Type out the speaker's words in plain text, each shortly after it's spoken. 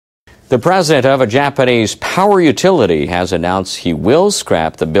The president of a Japanese power utility has announced he will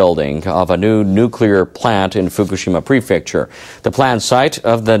scrap the building of a new nuclear plant in Fukushima Prefecture. The planned site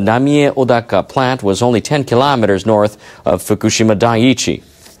of the Namie Odaka plant was only 10 kilometers north of Fukushima Daiichi.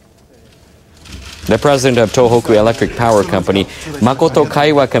 The president of Tohoku Electric Power Company, Makoto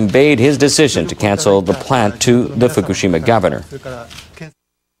Kaiwa, conveyed his decision to cancel the plant to the Fukushima governor.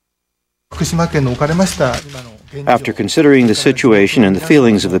 After considering the situation and the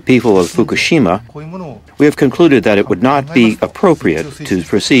feelings of the people of Fukushima, we have concluded that it would not be appropriate to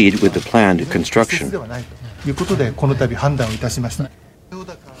proceed with the planned construction.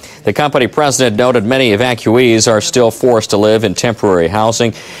 The company president noted many evacuees are still forced to live in temporary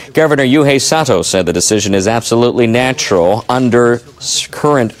housing. Governor Yuhei Sato said the decision is absolutely natural under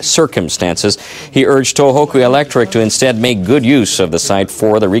current circumstances. He urged Tohoku Electric to instead make good use of the site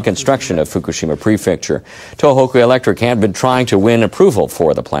for the reconstruction of Fukushima Prefecture. Tohoku Electric had been trying to win approval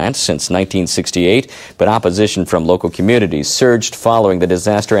for the plant since 1968, but opposition from local communities surged following the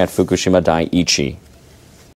disaster at Fukushima Daiichi.